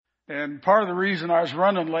And part of the reason I was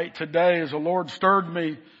running late today is the Lord stirred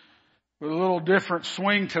me with a little different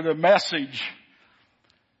swing to the message.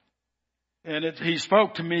 And He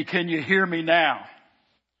spoke to me, can you hear me now?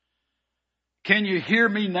 Can you hear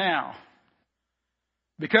me now?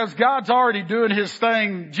 Because God's already doing His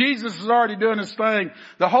thing. Jesus is already doing His thing.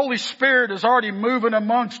 The Holy Spirit is already moving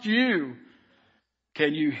amongst you.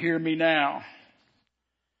 Can you hear me now?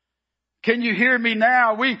 Can you hear me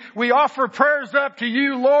now? We offer prayers up to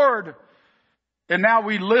you, Lord. And now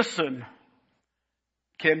we listen.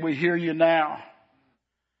 Can we hear you now?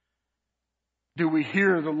 Do we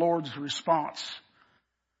hear the Lord's response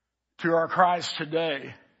to our cries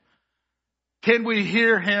today? Can we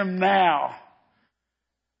hear Him now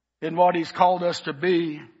in what He's called us to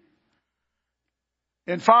be?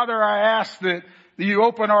 And Father, I ask that you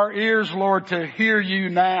open our ears, Lord, to hear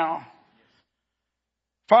you now.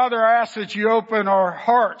 Father, I ask that you open our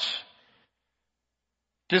hearts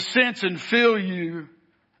to sense and feel you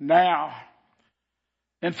now.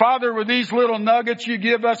 And Father, with these little nuggets you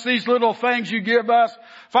give us, these little things you give us,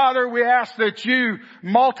 Father, we ask that you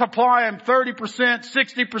multiply them 30%,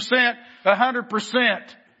 60%,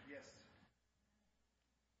 100%.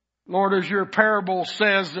 Lord, as your parable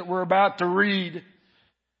says that we're about to read,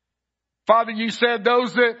 Father, you said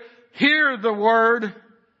those that hear the word.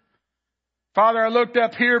 Father, I looked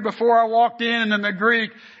up here before I walked in the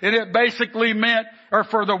Greek, and it basically meant, or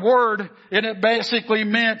for the word, and it basically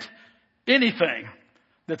meant anything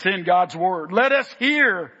that's in God's word. Let us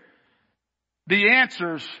hear the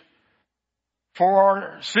answers for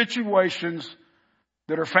our situations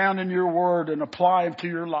that are found in your word and apply them to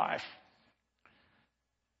your life.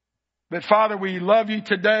 But Father, we love you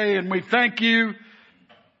today, and we thank you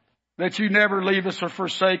that you never leave us or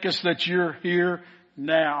forsake us, that you're here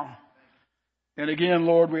now. And again,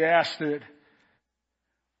 Lord, we ask that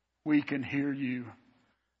we can hear you.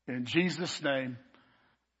 In Jesus' name,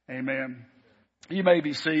 amen. You may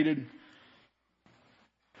be seated.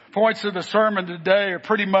 Points of the sermon today are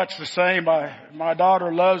pretty much the same. My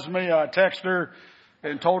daughter loves me. I texted her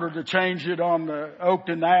and told her to change it on the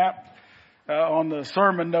Oakton app, on the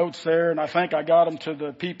sermon notes there. And I think I got them to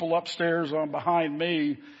the people upstairs on behind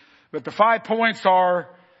me. But the 5 points are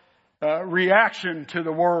reaction to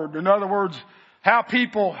the word. In other words, how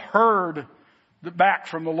people heard back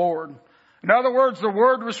from the Lord. In other words, the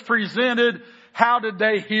word was presented. How did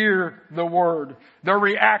they hear the word? Their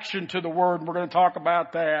reaction to the word. And we're going to talk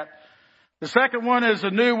about that. The second one is a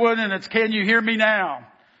new one, and it's can you hear me now?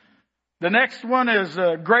 The next one is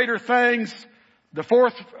greater things. The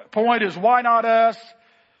fourth point is why not us?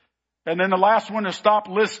 And then the last one is stop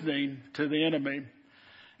listening to the enemy.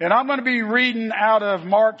 And I'm going to be reading out of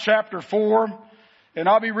Mark chapter 4. And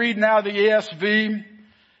I'll be reading out of the ESV.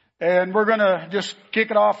 And we're going to just kick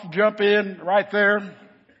it off, jump in right there.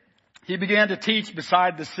 He began to teach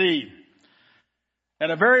beside the sea. And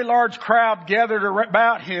a very large crowd gathered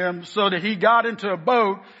about him so that he got into a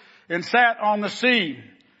boat and sat on the sea.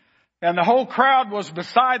 And the whole crowd was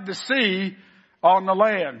beside the sea on the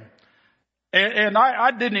land. And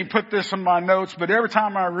I didn't even put this in my notes, but every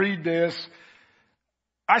time I read this,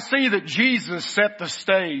 I see that Jesus set the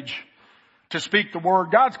stage to speak the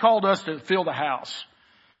word. God's called us to fill the house.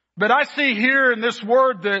 But I see here in this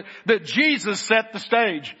word that Jesus set the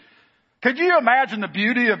stage. Could you imagine the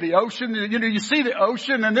beauty of the ocean? You know, you see the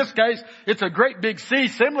ocean. In this case, it's a great big sea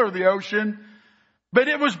similar to the ocean. But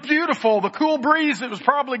it was beautiful. The cool breeze that was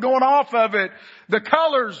probably going off of it. The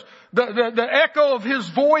colors, the echo of His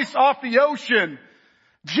voice off the ocean.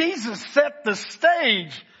 Jesus set the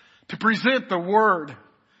stage to present the word.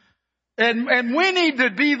 And we need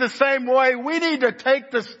to be the same way. We need to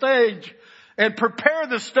take the stage and prepare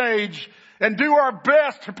the stage and do our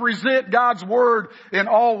best to present God's word in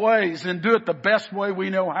all ways and do it the best way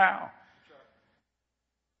we know how.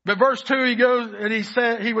 But verse 2, he goes and he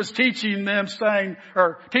said he was teaching them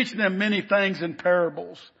teaching them many things in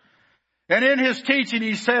parables. And in his teaching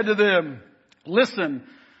he said to them, listen,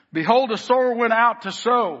 behold, a sower went out to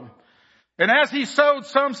sow. And as he sowed,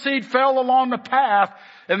 some seed fell along the path,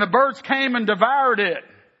 and the birds came and devoured it.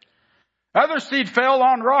 Other seed fell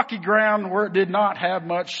on rocky ground where it did not have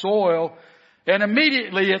much soil, and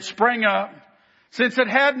immediately it sprang up, since it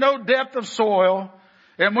had no depth of soil.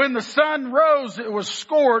 And when the sun rose, it was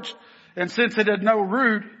scorched, and since it had no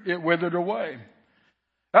root, it withered away.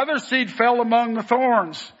 Other seed fell among the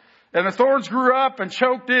thorns, and the thorns grew up and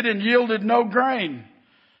choked it and yielded no grain.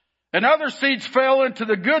 And other seeds fell into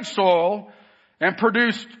the good soil and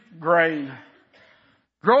produced grain,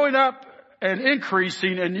 growing up and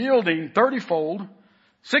increasing and yielding 30-fold,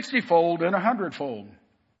 60-fold, and 100-fold.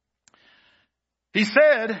 He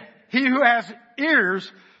said, he who has ears,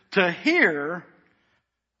 to hear,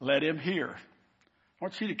 let him hear. I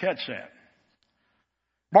want you to catch that.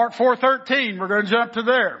 Mark 4:13, we're going to jump to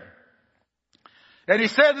there. And he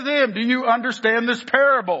said to them, do you understand this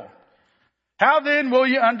parable? How then will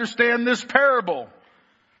you understand this parable?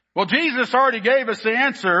 Well, Jesus already gave us the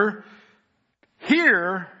answer.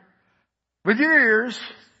 Hear with your ears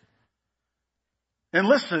and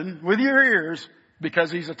listen with your ears,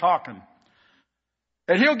 because he's a talking.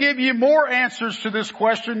 And he'll give you more answers to this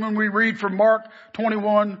question when we read from Mark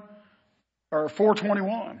 21 or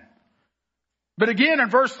 4:21. But again in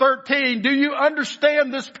verse 13, do you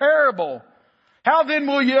understand this parable? How then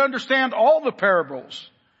will you understand all the parables?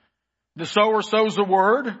 The sower sows the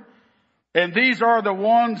word, and these are the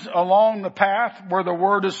ones along the path where the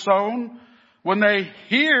word is sown. When they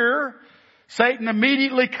hear, Satan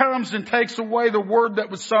immediately comes and takes away the word that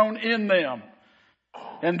was sown in them.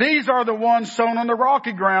 And these are the ones sown on the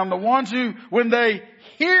rocky ground, the ones who, when they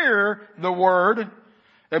hear the word,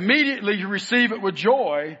 immediately receive it with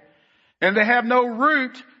joy, and they have no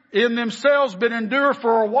root in themselves, but endure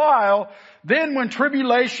for a while. Then when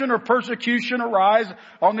tribulation or persecution arise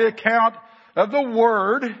on the account of the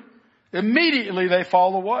word, immediately they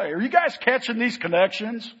fall away. Are you guys catching these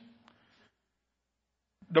connections?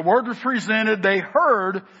 The word was presented, they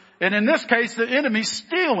heard, and in this case the enemy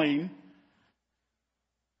stealing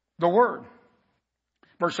the word.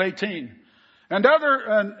 Verse 18. And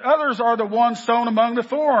others are the ones sown among the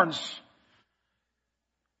thorns.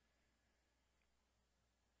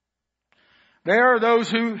 They are those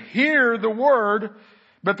who hear the word,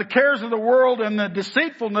 but the cares of the world and the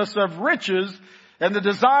deceitfulness of riches and the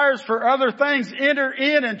desires for other things enter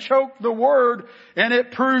in and choke the word, and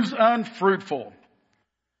it proves unfruitful.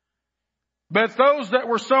 But those that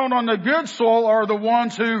were sown on the good soil are the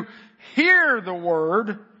ones who hear the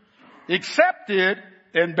word, accept it,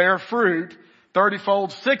 and bear fruit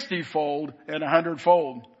 30-fold, 60-fold, and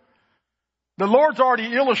 100-fold. The Lord's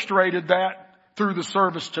already illustrated that through the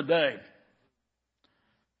service today.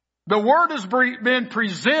 The word has been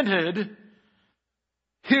presented.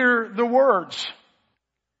 Hear the words.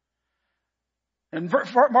 In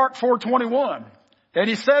Mark 4:21, and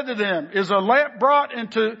he said to them, is a lamp brought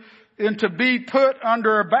into be put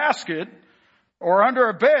under a basket or under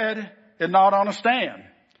a bed and not on a stand?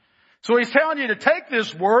 So he's telling you to take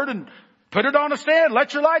this word and put it on a stand.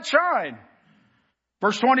 Let your light shine.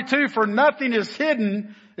 Verse 22, for nothing is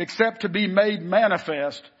hidden except to be made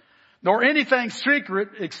manifest, nor anything secret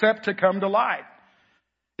except to come to light.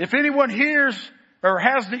 If anyone hears or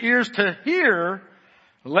has the ears to hear,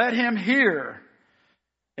 let him hear.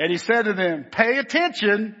 And he said to them, pay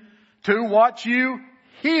attention to what you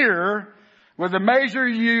hear. With the measure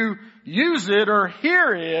you use it or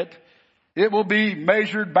hear it, it will be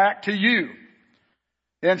measured back to you.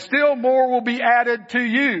 And still more will be added to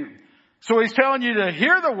you. So he's telling you to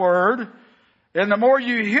hear the word. And the more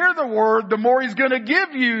you hear the word, the more he's going to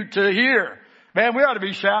give you to hear. Man, we ought to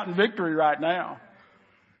be shouting victory right now.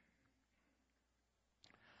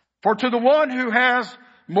 For to the one who has,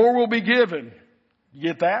 more will be given. You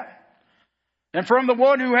get that? And from the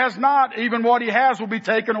one who has not, even what he has will be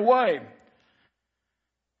taken away.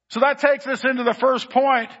 So that takes us into the first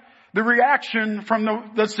point, the reaction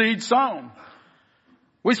from the seed sown.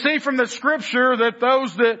 We see from the scripture that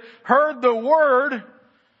those that heard the word,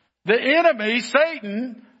 the enemy,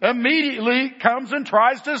 Satan, immediately comes and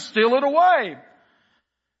tries to steal it away.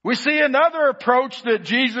 We see another approach that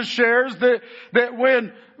Jesus shares, that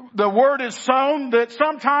when the word is sown, that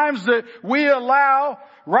sometimes that we allow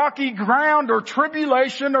rocky ground or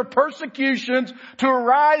tribulation or persecutions to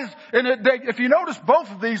arise. And if you notice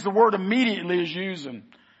both of these, the word immediately is using.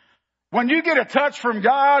 When you get a touch from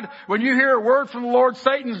God, when you hear a word from the Lord,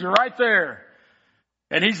 Satan's right there.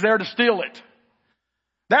 And he's there to steal it.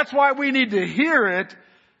 That's why we need to hear it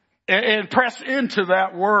and press into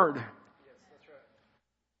that word. Yes, that's right.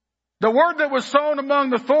 The word that was sown among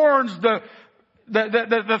the thorns,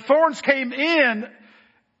 the thorns came in,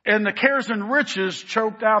 and the cares and riches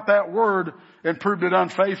choked out that word and proved it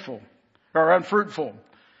unfaithful or unfruitful.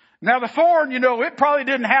 Now the thorn, it probably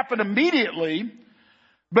didn't happen immediately,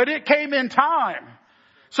 but it came in time.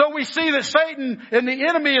 So we see that Satan and the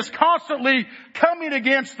enemy is constantly coming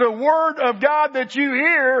against the word of God that you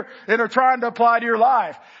hear and are trying to apply to your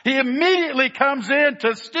life. He immediately comes in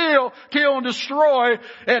to steal, kill, and destroy,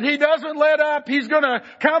 and he doesn't let up. He's going to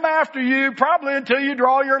come after you probably until you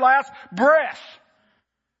draw your last breath.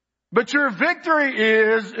 But your victory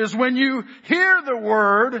is when you hear the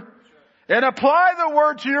word and apply the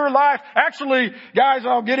word to your life. Actually, guys,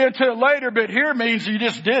 I'll get into it later, but here means you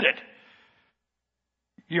just did it.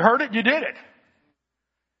 You heard it, you did it.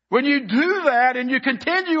 When you do that and you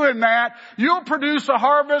continue in that, you'll produce a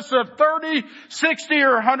harvest of 30, 60,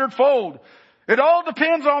 or 100-fold. It all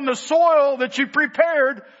depends on the soil that you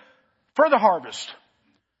prepared for the harvest.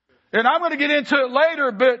 And I'm going to get into it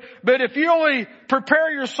later, but if you only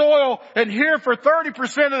prepare your soil and here for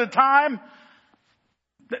 30% of the time,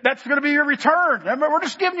 that's going to be your return. We're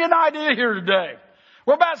just giving you an idea here today.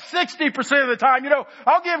 Well, about 60% of the time,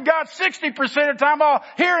 I'll give God 60% of the time. I'll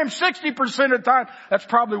hear Him 60% of the time. That's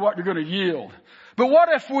probably what you're going to yield. But what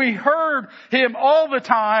if we heard Him all the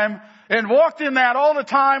time and walked in that all the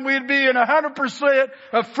time? We'd be in 100%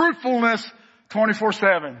 of fruitfulness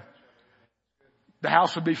 24/7. The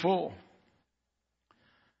house would be full.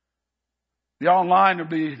 The online would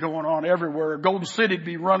be going on everywhere. Golden City would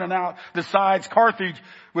be running out the sides. Carthage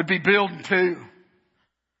would be building too.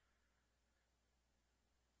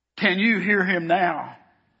 Can you hear Him now?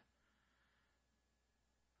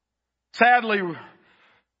 Sadly,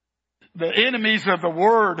 the enemies of the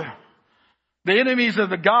Word, the enemies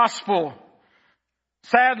of the gospel,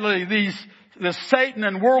 sadly, the Satan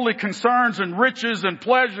and worldly concerns and riches and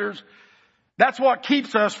pleasures, that's what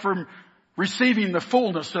keeps us from receiving the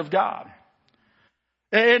fullness of God.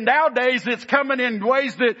 And nowadays it's coming in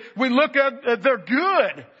ways that we look at, they're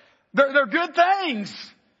good. They're good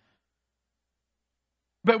things.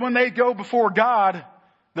 But when they go before God,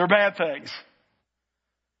 they're bad things.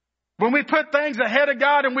 When we put things ahead of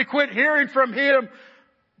God and we quit hearing from Him,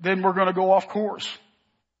 then we're going to go off course.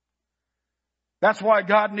 That's why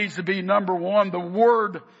God needs to be number one. The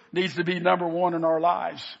Word needs to be number one in our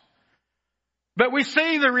lives. But we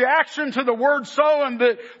see the reaction to the word sown,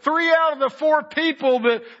 that 3 out of the 4 people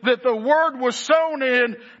that the word was sown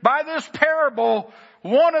in by this parable,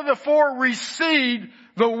 1 of the 4 received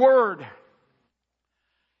the word.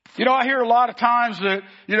 I hear a lot of times that,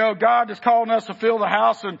 God is calling us to fill the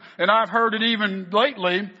house, and I've heard it even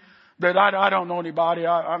lately that I don't know anybody.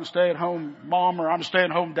 I'm a stay-at-home mom, or I'm a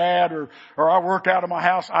stay-at-home dad, or I work out of my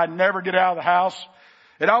house. I never get out of the house.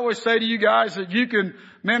 And I always say to you guys that you can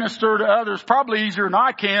minister to others probably easier than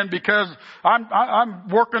I can, because I'm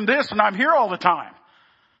working this and I'm here all the time.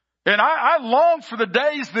 And I long for the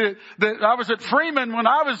days that I was at Freeman when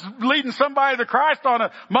I was leading somebody to Christ on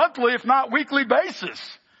a monthly, if not weekly basis.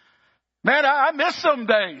 Man, I miss some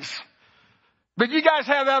days. But you guys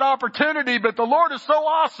have that opportunity, but the Lord is so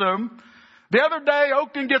awesome. The other day,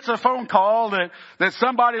 Oakton gets a phone call that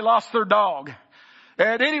somebody lost their dog.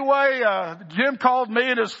 And anyway, Jim called me,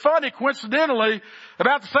 and it was funny, coincidentally,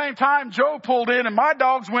 about the same time Joe pulled in, and my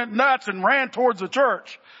dogs went nuts and ran towards the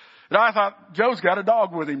church. And I thought, Joe's got a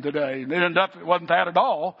dog with him today. And it ended up, it wasn't that at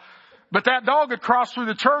all. But that dog had crossed through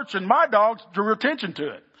the church, and my dogs drew attention to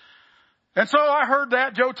it. And so I heard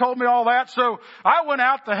that. Joe told me all that. So I went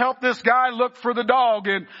out to help this guy look for the dog.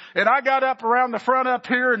 And I got up around the front up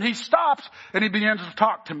here, and he stops, and he begins to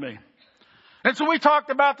talk to me. And so we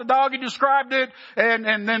talked about the dog. He described it, and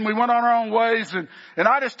then we went on our own ways, and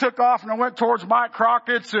I just took off and I went towards Mike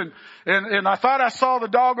Crockett's, and I thought I saw the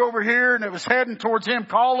dog over here, and it was heading towards him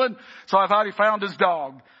calling, so I thought he found his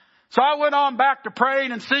dog. So I went on back to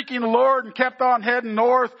praying and seeking the Lord and kept on heading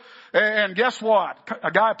north, and guess what?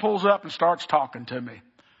 A guy pulls up and starts talking to me.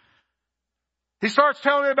 He starts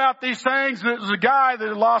telling me about these things. It was a guy that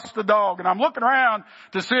had lost the dog. And I'm looking around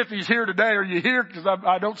to see if he's here today. Are you here? Because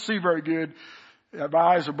I don't see very good.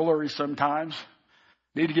 My eyes are blurry sometimes.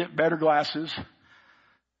 Need to get better glasses.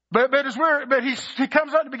 But he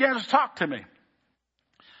comes up and begins to talk to me.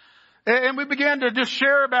 And we began to just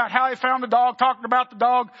share about how he found the dog, talking about the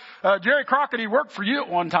dog. Jerry Crockett, he worked for you at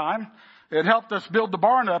one time. It helped us build the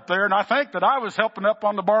barn up there. And I think that I was helping up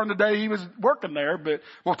on the barn the day he was working there, but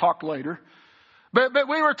we'll talk later. But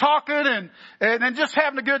we were talking and just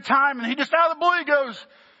having a good time, and he just out of the blue, he goes,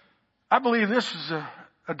 I believe this is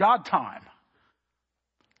a God time.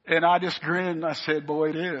 And I just grinned and I said, boy,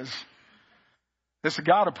 it is. It's a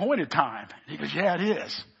God appointed time. He goes, yeah, it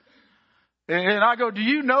is. And I go, do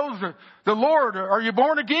you know the Lord? Are you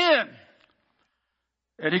born again?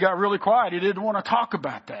 And he got really quiet. He didn't want to talk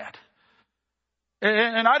about that.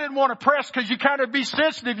 And I didn't want to press, because you kind of be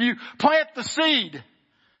sensitive. You plant the seed.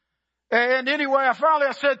 And anyway,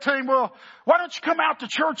 I said to him, well, why don't you come out to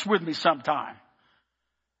church with me sometime?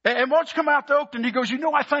 And why don't you come out to Oakton? He goes,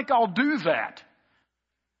 I think I'll do that.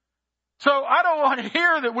 So I don't want to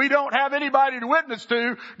hear that we don't have anybody to witness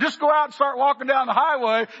to. Just go out and start walking down the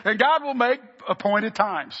highway, and God will make appointed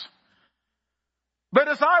times. But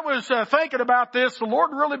as I was thinking about this, the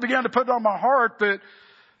Lord really began to put on my heart that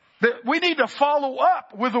we need to follow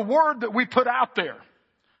up with the word that we put out there.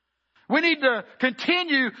 We need to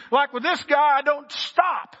continue, like with this guy, I don't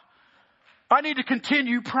stop. I need to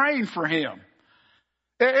continue praying for him.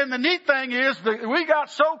 And the neat thing is that we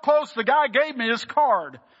got so close, the guy gave me his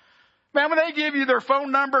card. Man, when they give you their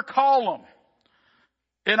phone number, call them.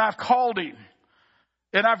 And I've called him.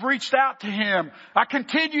 And I've reached out to him. I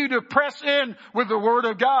continue to press in with the Word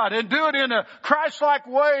of God and do it in a Christ-like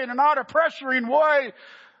way and not a pressuring way.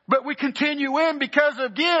 But we continue in because,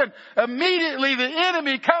 again, immediately the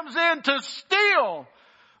enemy comes in to steal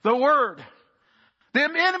the Word. The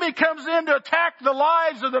enemy comes in to attack the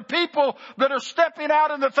lives of the people that are stepping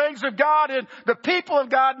out in the things of God, and the people of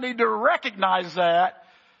God need to recognize that,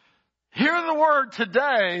 hear the Word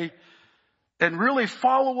today, and really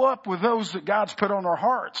follow up with those that God's put on our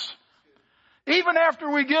hearts. Even after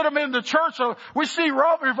we get them in the church, so we see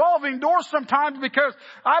revolving doors sometimes, because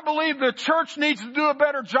I believe the church needs to do a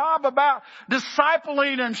better job about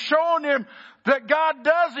discipling and showing them that God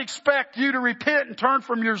does expect you to repent and turn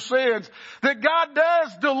from your sins. That God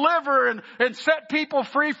does deliver and set people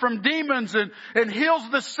free from demons and heals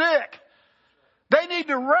the sick. They need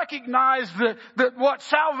to recognize that what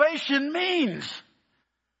salvation means.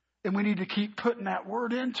 And we need to keep putting that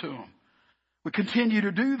word into them. We continue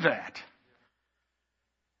to do that.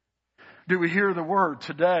 Do we hear the word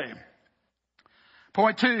today?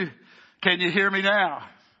 Point 2, can you hear me now?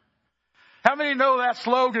 How many know that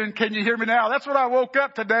slogan, can you hear me now? That's what I woke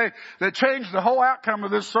up today that changed the whole outcome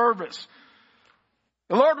of this service.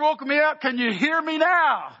 The Lord woke me up, can you hear me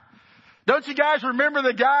now? Don't you guys remember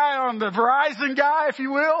the guy on the Verizon guy, if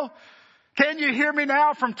you will? Can you hear me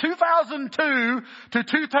now? From 2002 to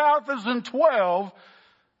 2012,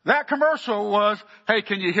 that commercial was, hey,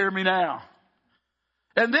 can you hear me now?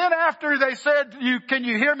 And then after they said, can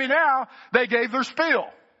you hear me now? They gave their spiel.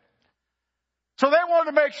 So they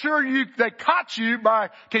wanted to make sure they caught you by,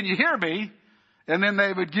 can you hear me? And then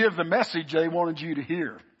they would give the message they wanted you to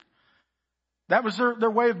hear. That was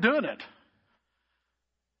their way of doing it.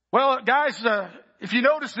 Well, guys, if you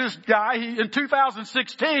notice this guy, in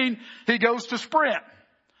 2016, he goes to Sprint.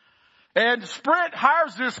 And Sprint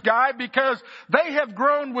hires this guy because they have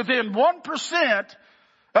grown within 1%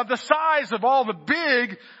 of the size of all the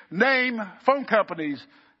big name phone companies,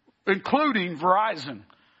 including Verizon.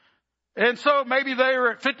 And so maybe they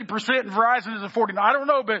are at 50% and Verizon is at 49%. I don't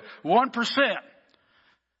know, but 1%.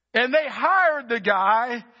 And they hired the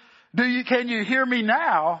guy, can you hear me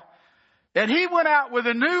now? And he went out with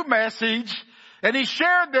a new message, and he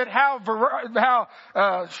shared that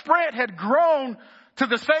how Sprint had grown to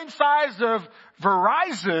the same size of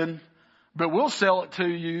Verizon, but we'll sell it to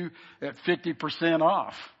you at 50%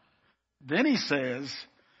 off. Then he says,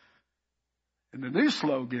 in the new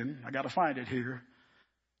slogan, I got to find it here,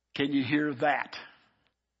 can you hear that?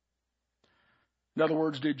 In other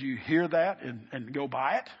words, did you hear that and go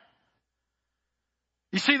buy it?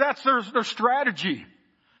 You see, that's their strategy.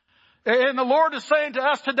 And the Lord is saying to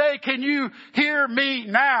us today, can you hear me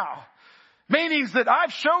now? Meaning that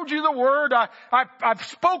I've showed you the word, I've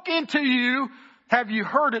spoken to you. Have you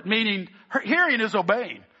heard it? Meaning, hearing is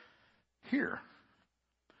obeying. Hear.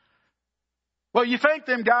 Well, you think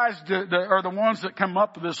them guys are the ones that come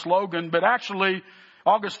up with this slogan, but actually,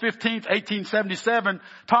 August 15th, 1877,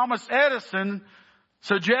 Thomas Edison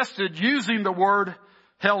suggested using the word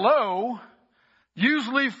hello,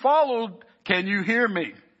 usually followed, can you hear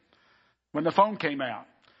me? When the phone came out.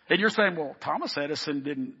 And you're saying, well, Thomas Edison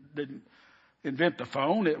didn't invent the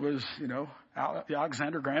phone. It was,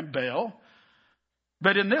 Alexander Graham Bell.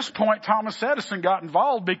 But in this point, Thomas Edison got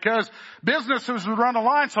involved because businesses would run a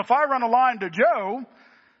line. So if I run a line to Joe,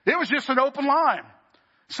 it was just an open line.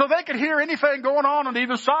 So they could hear anything going on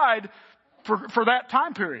either side for that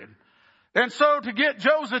time period. And so to get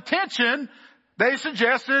Joe's attention, they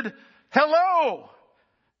suggested, hello.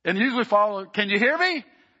 And usually follow, can you hear me?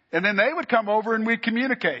 And then they would come over and we'd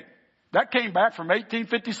communicate. That came back from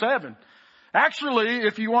 1857. Actually,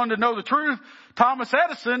 if you wanted to know the truth, Thomas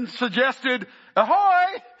Edison suggested,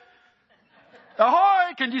 ahoy!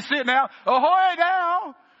 Ahoy! Can you see it now? Ahoy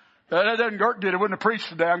now! That doesn't Gert did. It wouldn't have preached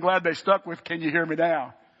today. I'm glad they stuck with, can you hear me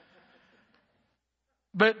now?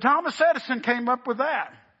 But Thomas Edison came up with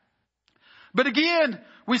that. But again,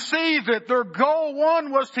 we see that their goal,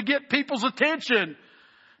 1, was to get people's attention.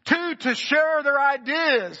 2, to share their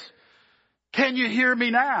ideas. Can you hear me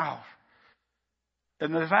now?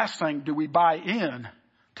 And the last thing, do we buy in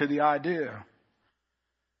to the idea?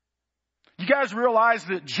 You guys realize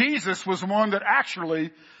that Jesus was the one that actually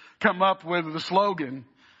come up with the slogan,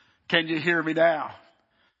 can you hear me now?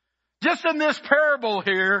 Just in this parable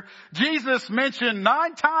here, Jesus mentioned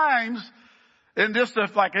 9 times in just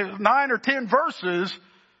like 9 or 10 verses,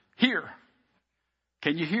 hear.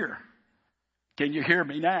 Can you hear? Can you hear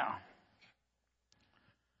me now?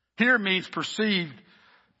 Hear means perceived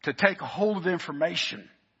to take a hold of the information.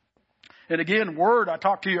 And again, word I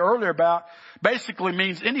talked to you earlier about basically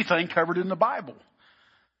means anything covered in the Bible.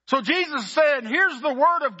 So Jesus said, here's the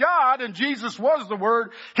Word of God, and Jesus was the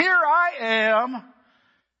Word. Here I am.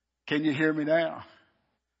 Can you hear me now?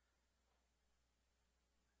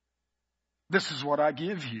 This is what I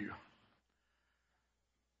give you.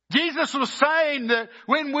 Jesus was saying that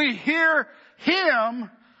when we hear Him,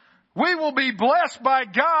 we will be blessed by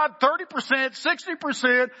God 30%,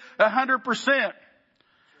 60%, 100%.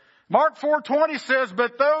 Mark 4:20 says,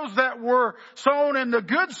 but those that were sown in the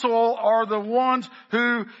good soil are the ones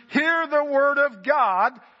who hear the Word of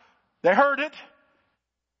God. They heard it,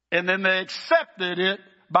 and then they accepted it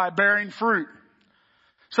by bearing fruit.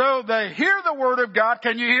 So they hear the Word of God.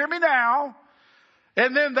 Can you hear me now?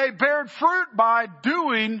 And then they bear fruit by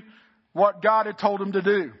doing what God had told them to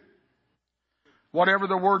do. Whatever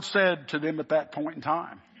the Word said to them at that point in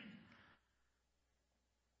time.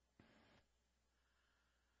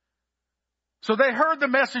 So they heard the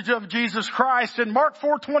message of Jesus Christ. And Mark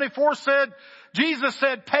 4:24 said, Jesus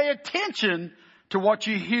said, pay attention to what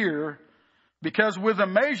you hear, because with the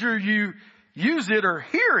measure you use it or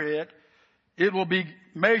hear it, it will be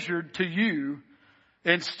measured to you,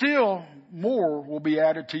 and still more will be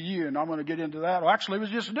added to you. And I'm going to get into that. Well, actually,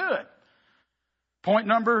 let's just do it. Point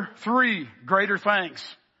number 3, greater things.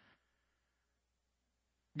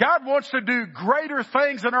 God wants to do greater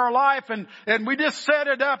things in our life, and we just set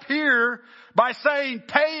it up here by saying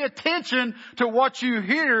pay attention to what you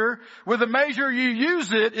hear. With the measure you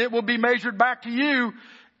use it, it will be measured back to you,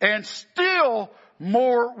 and still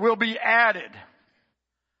more will be added.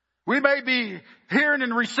 We may be hearing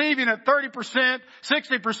and receiving at 30%,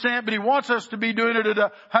 60%, but He wants us to be doing it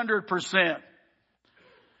at 100%.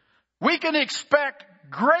 We can expect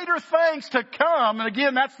greater things to come. And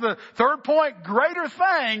again, that's the third point, greater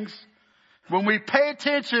things, when we pay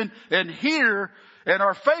attention and hear and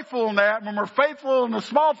are faithful in that. When we're faithful in the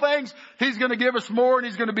small things, He's going to give us more, and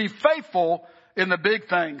He's going to be faithful in the big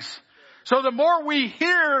things. So the more we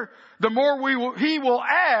hear, the more He will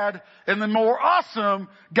add, and the more awesome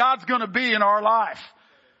God's going to be in our life.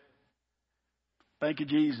 Thank you,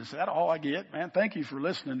 Jesus. Is that all I get, man? Thank you for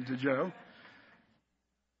listening to Joe.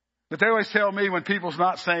 But they always tell me when people's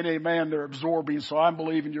not saying amen, they're absorbing. So I'm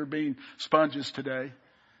believing you're being sponges today.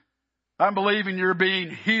 I'm believing you're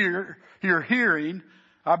hearing.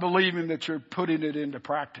 I believe that you're putting it into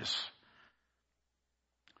practice.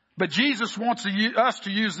 But Jesus wants us to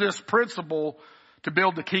use this principle to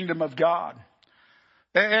build the kingdom of God.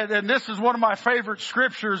 And this is one of my favorite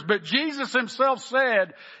scriptures, but Jesus Himself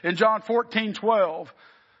said in John 14:12,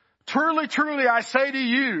 truly, truly, I say to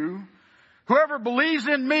you, whoever believes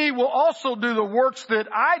in me will also do the works that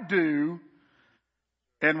I do.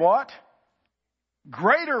 And what?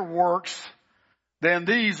 Greater works than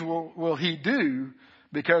these will he do,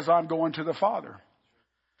 because I'm going to the Father.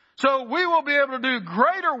 So we will be able to do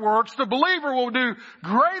greater works. The believer will do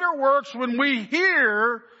greater works when we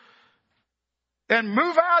hear and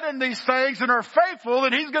move out in these things and are faithful,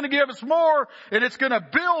 and He's going to give us more, and it's going to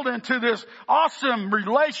build into this awesome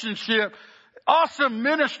relationship, awesome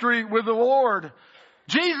ministry with the Lord.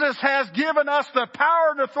 Jesus has given us the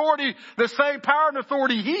power and authority, the same power and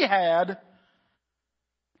authority He had,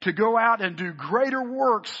 to go out and do greater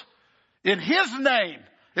works in His name.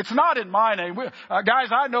 It's not in my name. Guys,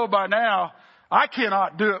 I know by now, I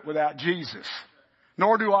cannot do it without Jesus.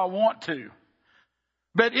 Nor do I want to.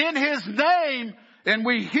 But in His name, and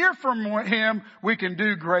we hear from Him, we can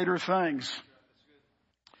do greater things.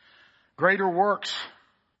 Greater works.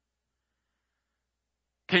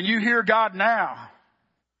 Can you hear God now?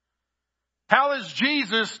 How is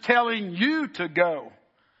Jesus telling you to go?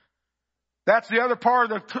 That's the other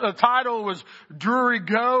part of the title, was Drury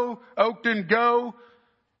Go, Oakton Go.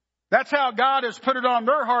 That's how God has put it on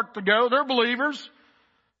their heart to go. They're believers.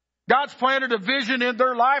 God's planted a vision in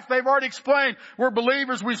their life. They've already explained, we're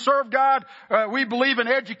believers, we serve God, we believe in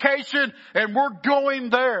education, and we're going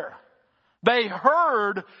there. They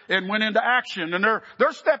heard and went into action. And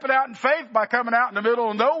they're stepping out in faith by coming out in the middle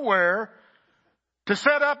of nowhere to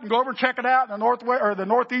set up and go over and check it out in the northwest or the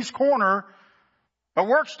northeast corner of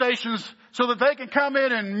workstations, so that they can come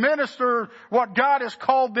in and minister what God has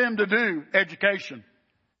called them to do, education.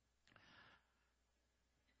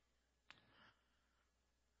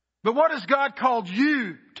 But what has God called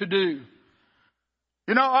you to do?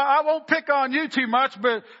 You know, I won't pick on you too much,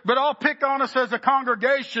 but I'll pick on us as a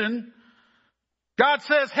congregation. God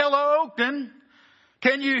says, hello, Oakton.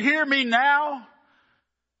 Can you hear me now?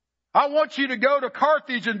 I want you to go to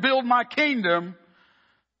Carthage and build my kingdom.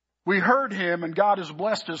 We heard Him, and God has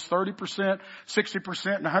blessed us 30%,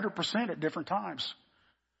 60%, and 100% at different times.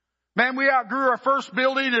 Man, we outgrew our first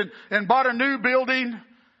building and bought a new building,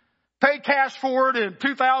 paid cash for it in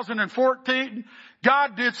 2014.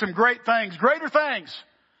 God did some great things, greater things,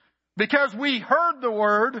 because we heard the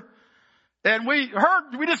word and we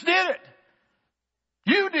just did it.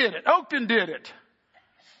 You did it. Oakton did it.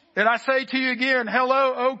 And I say to you again,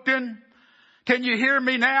 hello, Oakton. Can you hear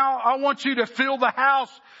me now? I want you to fill the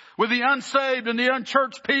house with the unsaved and the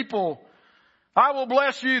unchurched people. I will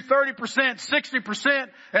bless you 30%, 60%,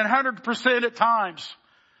 and 100% at times.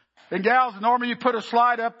 And gals, Norma, you put a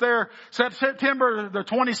slide up there. September the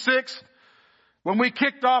 26th, when we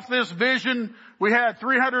kicked off this vision, we had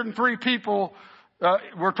 303 people.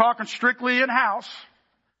 We're talking strictly in-house.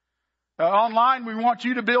 Online, we want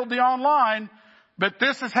you to build the online. But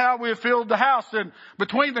this is how we have filled the house. And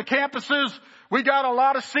between the campuses, we got a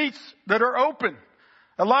lot of seats that are open.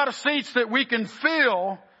 A lot of seats that we can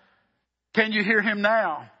fill. Can you hear him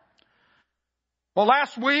now? Well,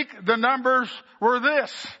 last week, the numbers were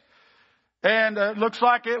this. And it looks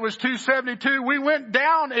like it was 272. We went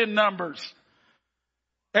down in numbers.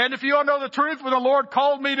 And if you all know the truth, when the Lord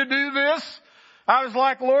called me to do this, I was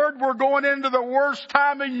like, Lord, we're going into the worst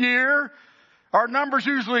time of year. Our numbers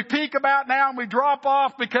usually peak about now and we drop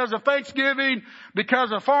off because of Thanksgiving,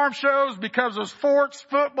 because of farm shows, because of sports,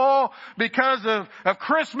 football, because of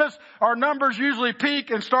Christmas. Our numbers usually peak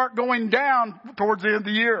and start going down towards the end of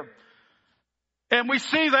the year. And we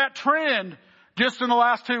see that trend just in the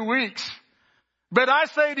last 2 weeks. But I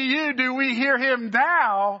say to you, do we hear him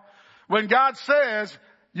now when God says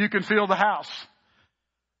you can fill the house?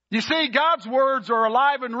 You see, God's words are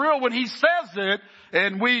alive and real. When he says it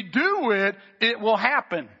and we do it, it will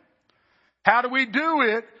happen. How do we do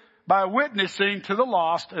it? By witnessing to the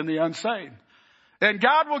lost and the unsaved. And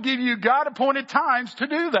God will give you God-appointed times to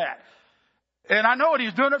do that. And I know it.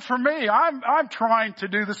 He's doing it for me. I'm trying to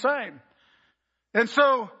do the same. And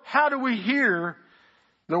so, how do we hear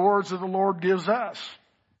the words that the Lord gives us?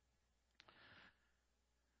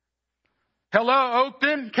 Hello,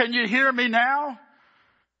 Oakton. Can you hear me now?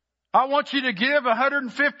 I want you to give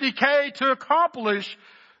 $150K to accomplish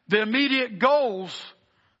the immediate goals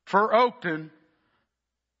for Oakton.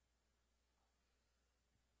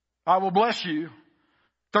 I will bless you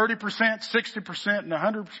 30%, 60%, and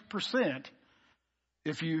 100%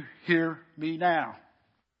 if you hear me now.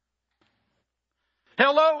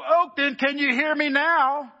 Hello, Oakton, can you hear me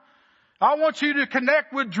now? I want you to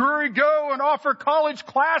connect with Drury Go and offer college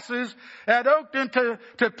classes at Oakton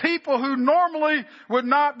to people who normally would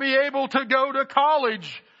not be able to go to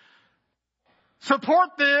college. Support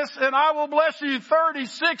this and I will bless you 30,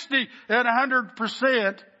 60, and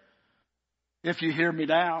 100% if you hear me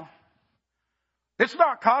now. It's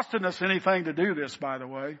not costing us anything to do this, by the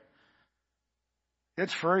way.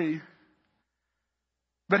 It's free.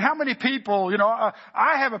 But how many people,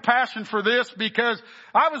 I have a passion for this because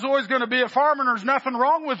I was always going to be a farmer and there's nothing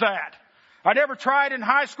wrong with that. I never tried in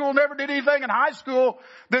high school, never did anything in high school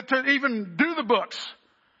to even do the books.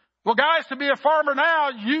 Well, guys, to be a farmer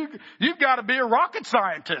now, you've got to be a rocket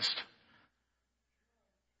scientist.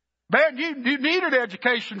 Man, you need an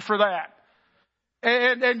education for that.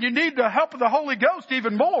 And you need the help of the Holy Ghost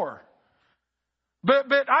even more.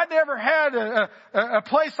 But I never had a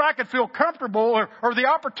place I could feel comfortable or the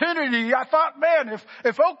opportunity. I thought, man,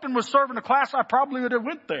 if Oakton was serving a class, I probably would have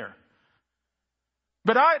went there.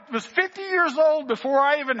 But I was 50 years old before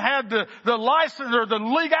I even had the license or the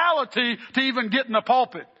legality to even get in the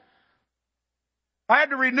pulpit. I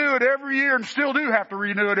had to renew it every year and still do have to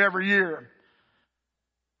renew it every year.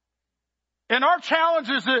 And our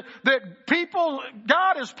challenge is that people,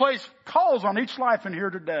 God has placed calls on each life in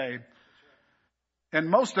here today. And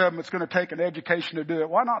most of them, it's going to take an education to do it.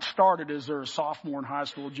 Why not start it as they're a sophomore in high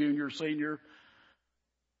school, junior, senior?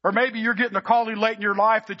 Or maybe you're getting a calling late in your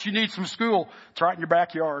life that you need some school. It's right in your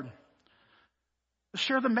backyard.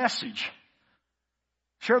 Share the message.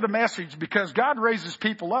 Share the message because God raises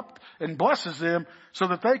people up and blesses them so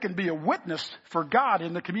that they can be a witness for God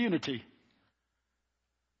in the community.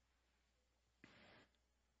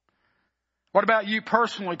 What about you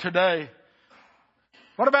personally today?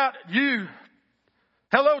 What about you?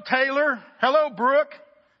 Hello, Taylor. Hello, Brooke.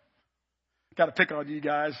 Got to pick on you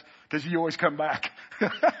guys because you always come back.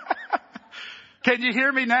 Can you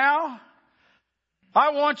hear me now?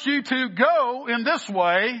 I want you to go in this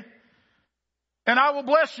way and I will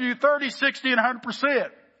bless you 30, 60, and 100%.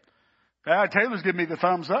 Taylor's giving me the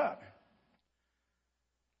thumbs up.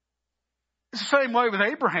 It's the same way with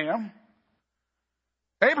Abraham.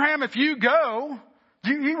 Abraham, if you go,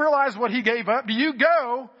 do you realize what he gave up? Do you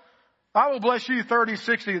go? I will bless you 30,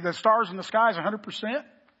 60, the stars in the skies 100%.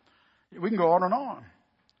 We can go on and on.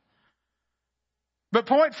 But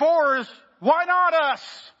point 4 is, why not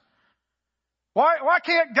us? Why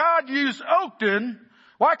can't God use Oakton?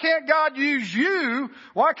 Why can't God use you?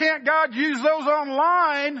 Why can't God use those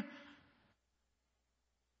online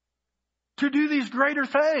to do these greater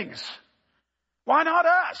things? Why not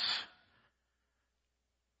us?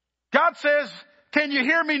 God says, can you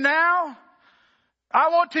hear me now? I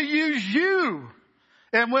want to use you.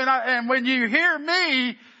 And when you hear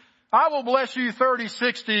me, I will bless you 30,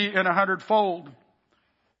 60, and 100-fold.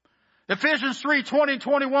 Ephesians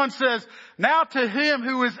 3:20-21 says, now to him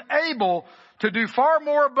who is able to do far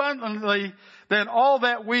more abundantly than all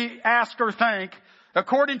that we ask or think,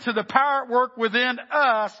 according to the power at work within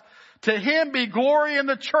us, to him be glory in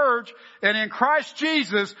the church and in Christ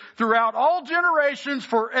Jesus throughout all generations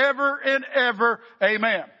forever and ever.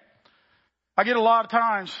 Amen. I get a lot of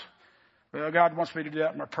times, well, God wants me to do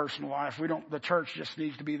that in my personal life. The church just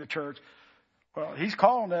needs to be the church. Well, he's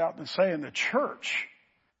calling out and saying the church.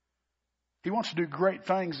 He wants to do great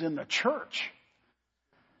things in the church.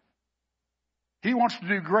 He wants to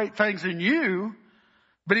do great things in you,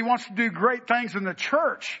 but he wants to do great things in the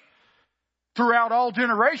church throughout all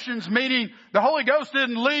generations, meaning the Holy Ghost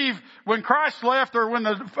didn't leave when Christ left or when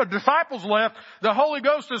the disciples left. The Holy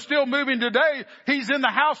Ghost is still moving today. He's in the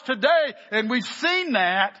house today, and we've seen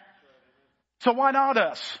that. So why not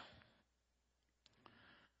us?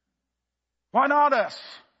 Why not us?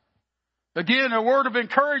 Again, a word of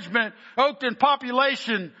encouragement. Oakton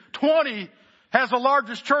population 20 has the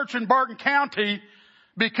largest church in Barton County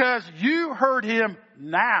because you heard him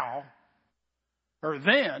now or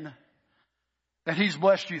then, and he's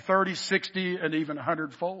blessed you 30, 60, and even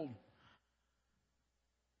 100-fold.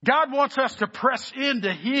 God wants us to press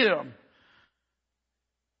into him.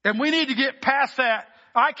 And we need to get past that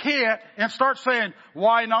I can't and start saying,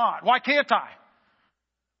 why not? Why can't I?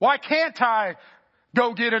 Why can't I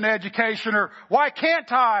go get an education? Or why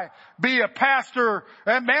can't I be a pastor?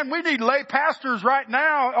 And man, we need lay pastors right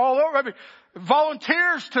now all over. I mean,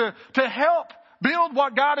 volunteers to help build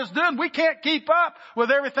what God has done. We can't keep up with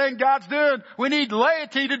everything God's doing. We need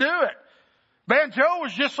laity to do it. Man, Joe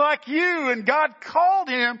was just like you, and God called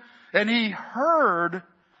him, and he heard,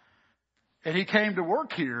 and he came to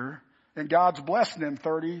work here, and God's blessing him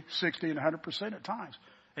 30, 60, and 100% at times.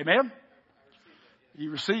 Amen? You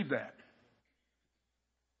received that.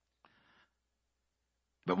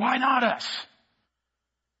 But why not us?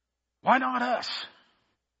 Why not us?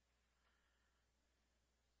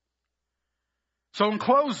 So in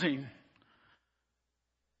closing,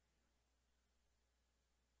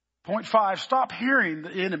 point 5, stop hearing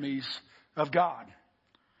the enemies of God.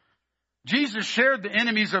 Jesus shared the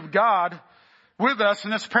enemies of God with us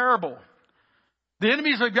in this parable. The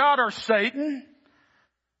enemies of God are Satan,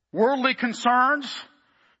 worldly concerns,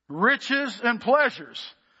 riches, and pleasures.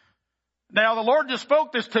 Now, the Lord just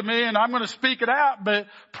spoke this to me, and I'm going to speak it out, but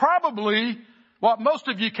probably what most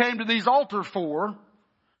of you came to these altars for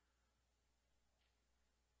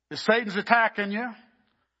is Satan's attacking you.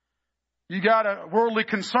 You got a worldly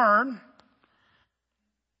concern.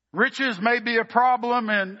 Riches may be a problem,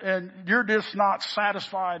 and you're just not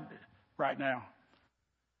satisfied right now.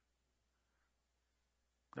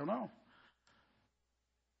 Don't know.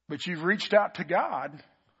 But you've reached out to God,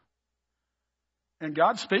 and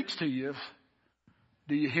God speaks to you.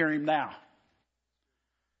 Do you hear him now?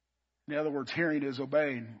 In other words, hearing is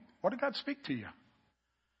obeying. What did God speak to you?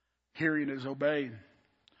 Hearing is obeying.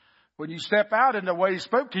 When you step out in the way he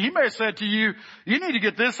spoke to you, he may have said to you, you need to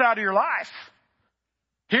get this out of your life.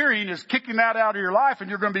 Hearing is kicking that out of your life, and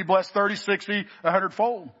you're going to be blessed 30, 60,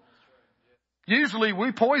 100-fold. Usually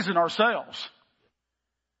we poison ourselves.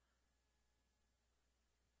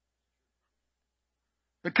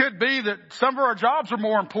 It could be that some of our jobs are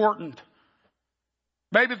more important.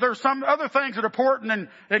 Maybe there's some other things that are important,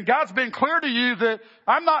 and God's been clear to you that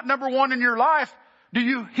I'm not number one in your life. Do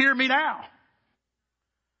you hear me now?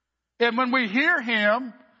 And when we hear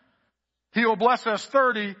him, he will bless us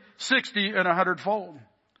 30, 60, and 100-fold.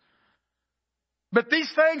 But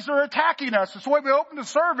these things are attacking us. That's why we open the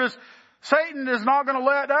service. Satan is not going to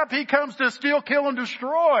let up. He comes to steal, kill, and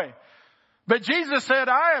destroy. But Jesus said,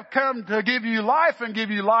 I have come to give you life and give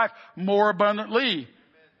you life more abundantly.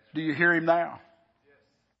 Do you hear him now?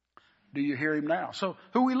 Do you hear him now? So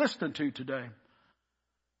who are we listening to today?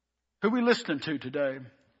 Who are we listening to today?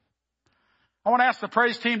 I want to ask the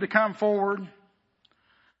praise team to come forward.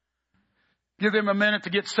 Give them a minute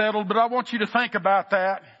to get settled, but I want you to think about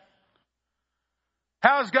that.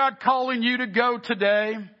 How is God calling you to go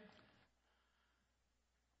today?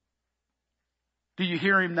 Do you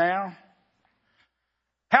hear him now?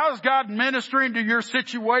 How is God ministering to your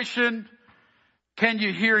situation? Can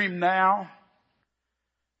you hear him now?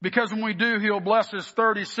 Because when we do, He'll bless us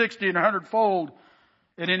 30, 60, and 100-fold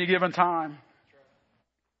at any given time.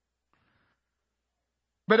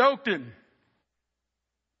 But Oakton,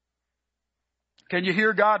 can you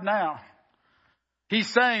hear God now? He's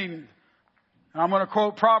saying, I'm going to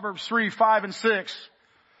quote Proverbs 3, 5, and 6.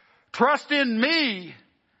 Trust in me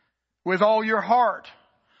with all your heart,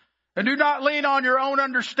 and do not lean on your own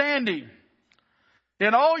understanding.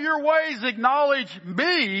 In all your ways acknowledge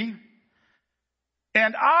me,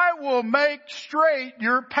 and I will make straight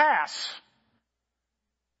your paths.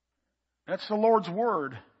 That's the Lord's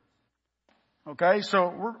word. Okay,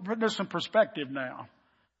 so we're putting this in perspective now.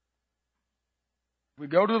 We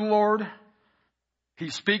go to the Lord. He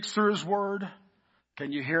speaks through His word.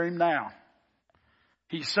 Can you hear Him now?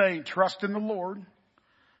 He's saying, trust in the Lord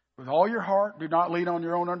with all your heart. Do not lean on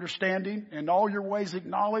your own understanding. In all your ways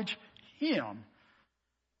acknowledge Him,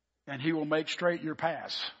 and He will make straight your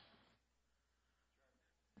paths.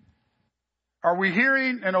 Are we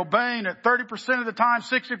hearing and obeying at 30% of the time,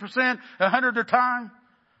 60%, 100% of the time?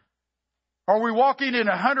 Are we walking in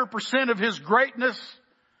 100% of His greatness?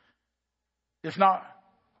 If not,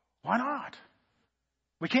 why not?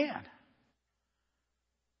 We can.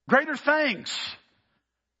 Greater things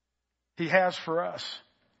He has for us.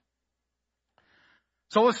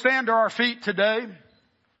 So let's stand to our feet today.